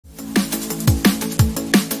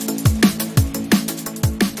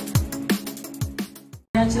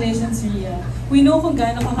Miss Ria. We know kung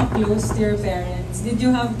gaano ka close to your parents. Did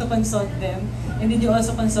you have to consult them? And did you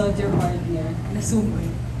also consult your partner? Nasumay.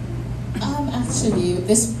 Actually,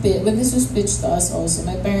 when this was pitched to us also,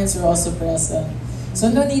 my parents were also present. So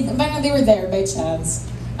no need, parang they were there by chance.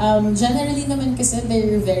 Generally naman kasi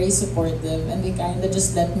they're very supportive and they kind of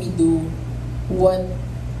just let me do what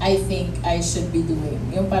I think I should be doing.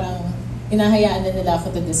 Yung parang inahayaan na nila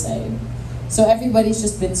ako to decide. So everybody's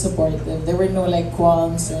just been supportive. There were no like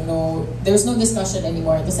qualms or there was no discussion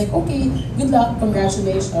anymore. It was like, okay, good luck,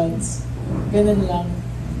 congratulations. Ganun lang.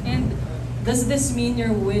 And does this mean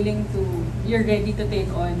you're ready to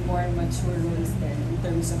take on more mature roles then in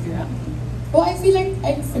terms of your acting? Well, I feel like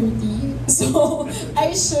I'm 30, so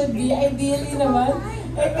I should be. Ideally naman.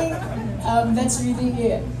 I think that's really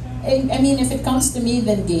it. I mean, if it comes to me,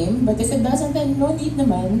 then game. But if it doesn't, then no need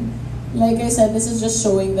naman. Like I said, this is just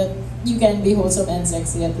showing that you can be wholesome and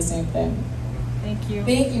sexy at the same time. Thank you.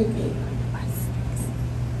 Thank you, Kate.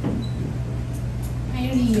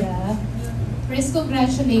 Hi, Ria. First,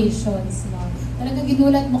 congratulations. No? Talagang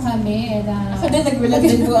ginulat mo kami. Ako na nagulat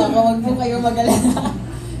din po ako. Huwag po kayong mag-alala.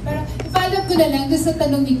 Pero i-follow up ko na lang doon sa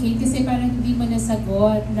tanong ni Kate kasi parang hindi mo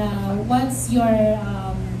nasagot na what's your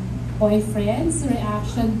boyfriend's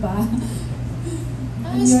reaction ba?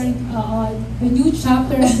 The new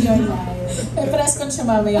chapter of your life. Press ko siya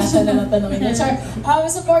mamaya, siya na lang tanongin niya. Char,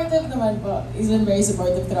 supportive naman po. He's been very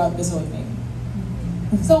supportive throughout this whole thing.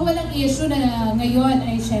 So walang issue na ngayon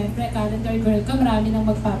ay syempre calendar girl ka, marami nang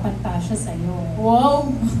magpapantasya sa'yo.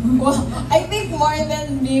 Wow! Well, I think more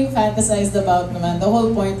than being fantasized about naman, the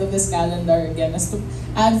whole point of this calendar again is to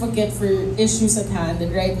advocate for issues at hand.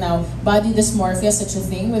 And right now, body dysmorphia is such a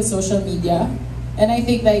thing with social media. And I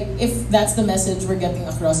think like if that's the message we're getting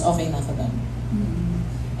across, okay na ka dun.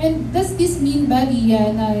 And does this mean ba,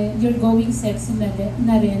 Ria, na you're going sexy na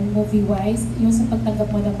rin movie-wise? Yung sa pagtanggap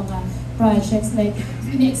mo ng mga projects, like,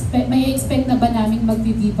 may expect na ba namin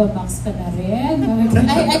mag-Viva Max ka na rin?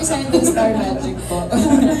 I'm signed with Star Magic po.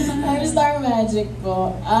 I'm Star Magic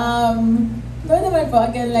po. But naman po,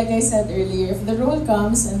 again, like I said earlier, if the role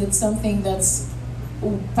comes and it's something that's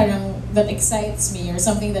parang that excites me or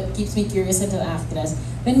something that keeps me curious as an actress,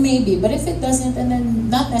 then maybe. But if it doesn't, and then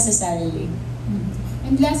not necessarily.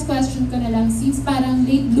 And last question ko na lang, since parang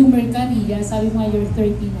late bloomer ka, Ria, sabi mo you're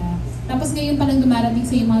 30 na, tapos ngayon palang dumarating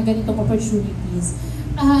sa yung mga ganitong opportunities,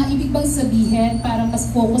 ibig bang sabihin parang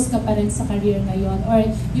mas focus ka pa rin sa career ngayon or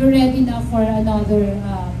you're ready na for another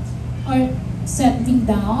or settling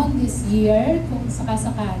down this year kung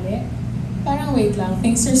sakasakali? Parang wait lang,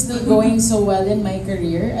 things are still going so well in my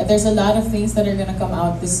career. There's a lot of things that are gonna come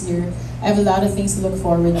out this year. I have a lot of things to look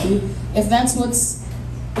forward to. If that's what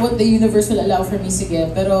the universe will allow for me, sige.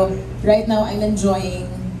 Pero right now, I'm enjoying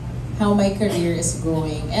how my career is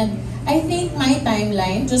going. And I think my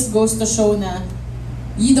timeline just goes to show na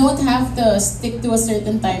you don't have to stick to a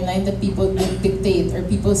certain timeline that people dictate or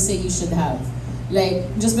people say you should have. Like,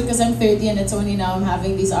 just because I'm 30 and it's only now I'm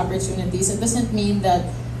having these opportunities, it doesn't mean that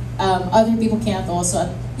other people can't also.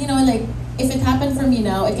 You know, like, if it happened for me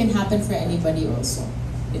now, it can happen for anybody also.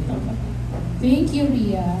 Thank you,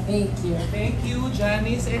 Ria. Thank you. Thank you,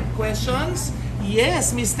 Janice. And questions?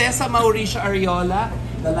 Yes, Miss Tessa Mauricia Ariola,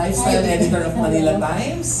 the lifestyle editor of Manila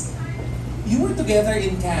Times. You were together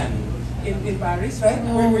in Cannes, in Paris, right?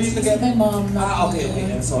 No, were you together? My mom. Okay,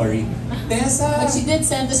 I'm sorry. Tessa. But she did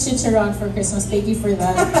send us chicharron for Christmas. Thank you for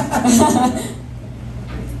that.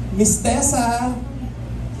 Miss Tessa.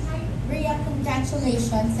 Ria,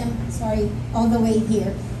 congratulations. I'm sorry, all the way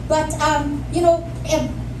here. But, you know,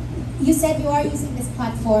 you said you are using this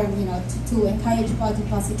platform, you know, to encourage body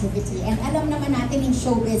positivity. And alam naman natin in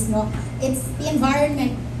showbiz, no, it's the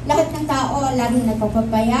environment. Lahat ng tao laging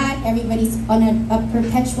nagpapapayat, everybody's on a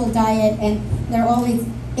perpetual diet, and they're always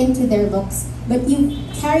into their looks. But you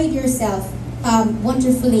carried yourself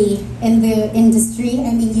wonderfully in the industry.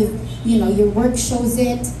 I mean, you know, your work shows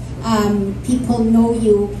it. People know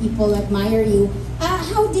you, people admire you.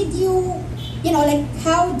 How did you, you know, like,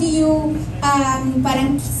 how do you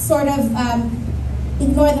parang sort of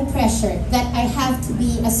ignore the pressure that I have to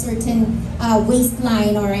be a certain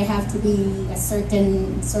waistline or I have to be a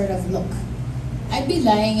certain sort of look? I'd be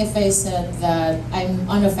lying if I said that I'm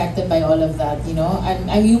unaffected by all of that, you know?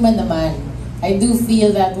 I'm human naman. I do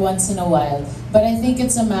feel that once in a while. But I think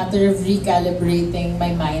it's a matter of recalibrating my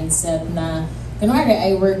mindset na, kunwari,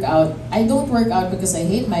 I work out. I don't work out because I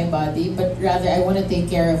hate my body, but rather I want to take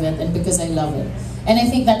care of it and because I love it. And I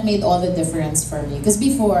think that made all the difference for me. Because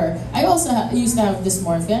before, I also used to have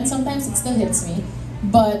dysmorphia and sometimes it still hits me.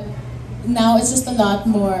 But now it's just a lot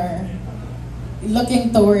more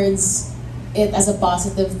looking towards it as a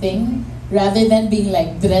positive thing rather than being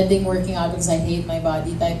like dreading working out because I hate my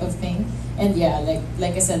body type of thing. And yeah,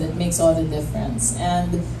 like I said, it makes all the difference.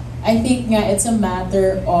 And I think nga it's a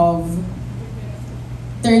matter of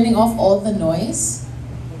turning off all the noise,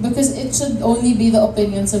 because it should only be the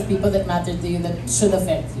opinions of people that matter to you that should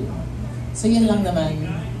affect you. So yun lang naman.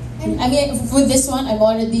 I mean, for this one, I'm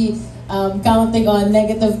already counting on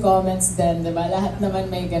negative comments then, diba? Lahat naman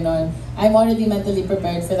may ganon. I'm already mentally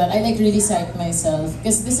prepared for that. I like really psych myself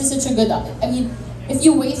because this is such a good, I mean, if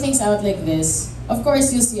you weigh things out like this, of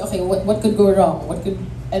course you'll see, okay, what could go wrong?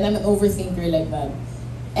 And I'm an overthinker like that.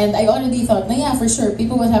 And I already thought, na yeah, for sure,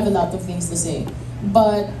 people will have a lot of things to say.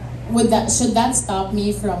 But should that stop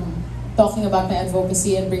me from talking about my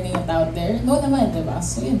advocacy and bringing it out there? No naman, diba?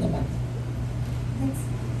 So yun naman. That's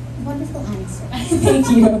a wonderful answer. Thank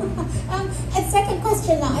you. And second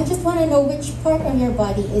question now, I just want to know which part of your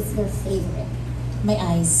body is your favorite? My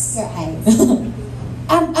eyes. Your eyes.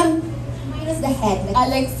 Minus the head. I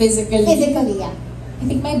like physically. Physically, yeah. I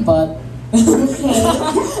think my butt. Okay.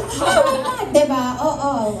 Oh my God, diba?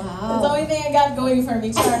 Oh, wow. That's the only thing I got going for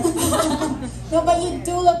me, Char. No, but you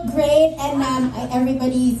do look great, and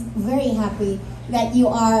everybody's very happy that you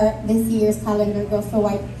are this year's calendar girl for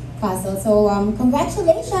White Castle. So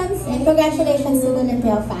congratulations, and congratulations to the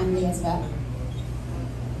Limpio family as well.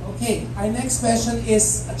 Okay, our next question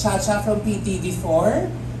is Chacha from PTV4.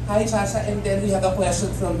 Hi Chacha, and then we have a question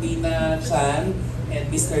from Dina Chan and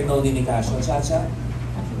Mr. Noni Nicasio. Chacha?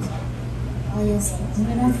 Oh yes,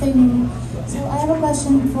 good afternoon. So I have a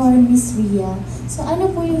question for Miss Ria. So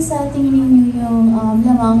ano po yung sa tingin ninyo yung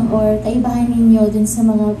lamang or kaibahan ninyo dun sa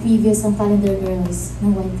mga previous ang calendar girls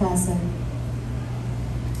ng White Castle?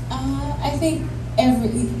 I think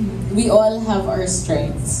we all have our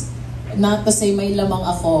strengths. Not to say may lamang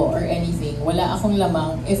ako or anything. Wala akong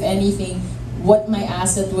lamang. If anything, what my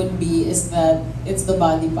asset would be is that it's the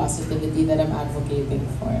body positivity that I'm advocating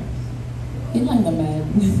for. Yun lang naman.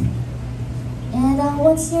 And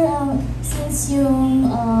what's your, since yung,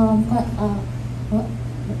 about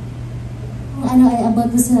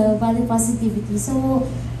sa body positivity, so,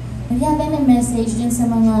 do you have any message din sa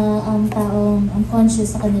mga taong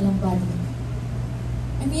conscious sa kanilang body?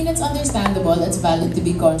 I mean, it's understandable. It's valid to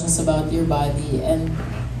be conscious about your body. And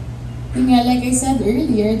yeah, like I said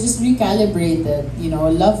earlier, just recalibrate it. You know,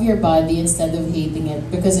 love your body instead of hating it.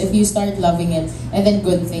 Because if you start loving it, and then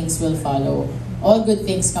good things will follow. All good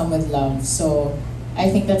things come with love. So I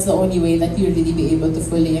think that's the only way that you'll really be able to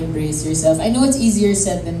fully embrace yourself. I know it's easier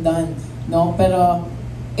said than done, no? Pero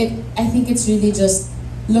I think it's really just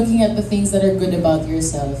looking at the things that are good about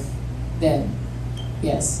yourself. Then,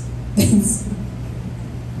 yes. Thanks.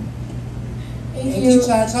 Thank you,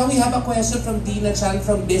 Chacha. We have a question from Dina Chan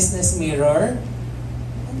from Business Mirror.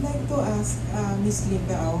 I'd like to ask Ms.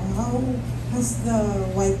 Limbao, how has the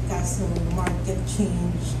White Castle market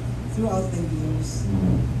changed throughout the years?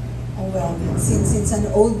 Oh well, since it's an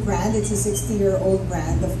old brand, it's a 60-year-old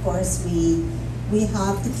brand, of course we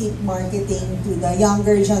have to keep marketing to the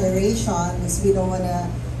younger generation because we don't want to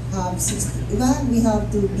have 60, we have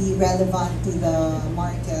to be relevant to the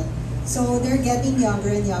market. So they're getting younger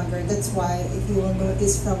and younger. That's why if you will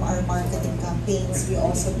notice from our marketing campaigns, we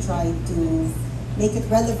also try to make it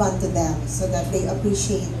relevant to them so that they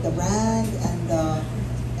appreciate the brand and the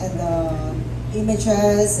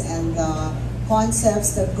images and the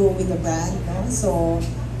concepts that go with the brand. No? So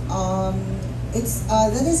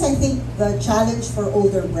that is, I think, the challenge for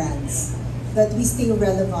older brands, that we stay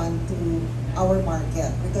relevant to our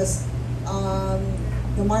market, because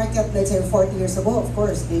the market, let's say 40 years ago, of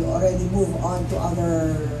course, they already move on to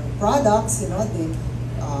other products. You know,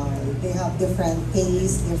 they have different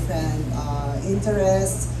tastes, different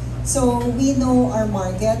interests. So we know our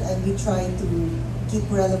market and we try to be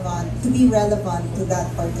relevant to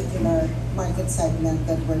that particular market segment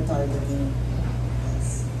that we're targeting.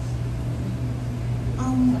 Yes.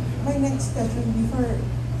 My next question before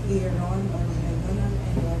Aaron or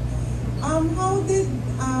anyone, how did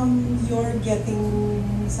your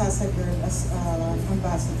getting Sasa Girl as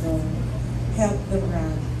ambassador help the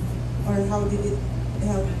brand, or how did it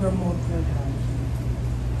help promote your brand?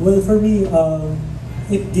 Well, for me,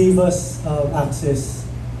 it gave us access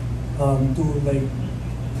to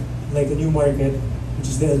like a new market, which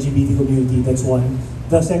is the LGBT community. That's one.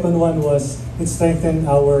 The second one was it strengthened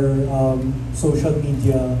our social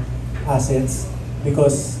media assets,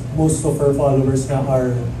 because most of our followers now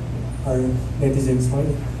are netizens,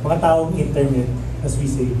 mga taong internet, as we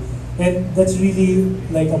say. And that's really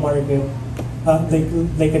like a market,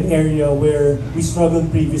 like an area where we struggled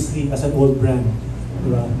previously as an old brand.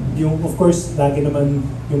 Diba? Of course, lagi naman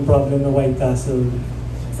yung problem ng White Castle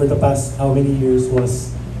for the past how many years was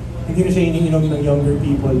hindi na siya iniinom ng younger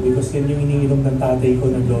people because yan yung iniinom ng tatay ko,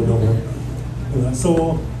 ng lolo ko. Diba?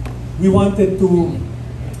 So, we wanted to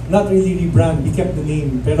not really rebrand, we kept the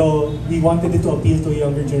name, pero we wanted it to appeal to a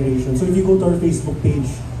younger generation. So if you go to our Facebook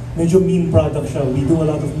page, medyo meme product siya. We do a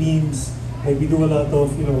lot of memes, like we do a lot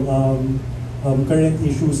of, current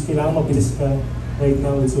issues. Kailangan mabilis ka right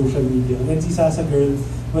now with social media. And si Sasa Girl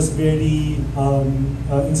was very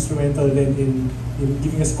instrumental then in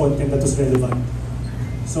giving us content that was relevant.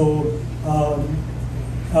 So,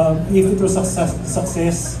 if it was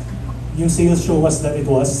success, yung sales show us that it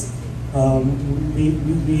was.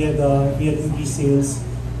 We had increased sales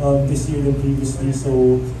this year than previously.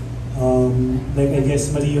 So, like I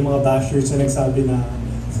guess mali yung mga bashers na nagsabi na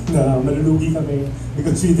malulugi kami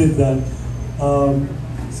because we did that.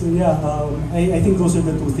 So yeah, I think those are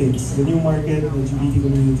the two things: the new market, the LGBT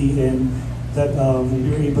community, and that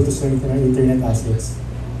we were able to strengthen our internet assets.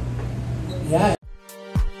 Yeah.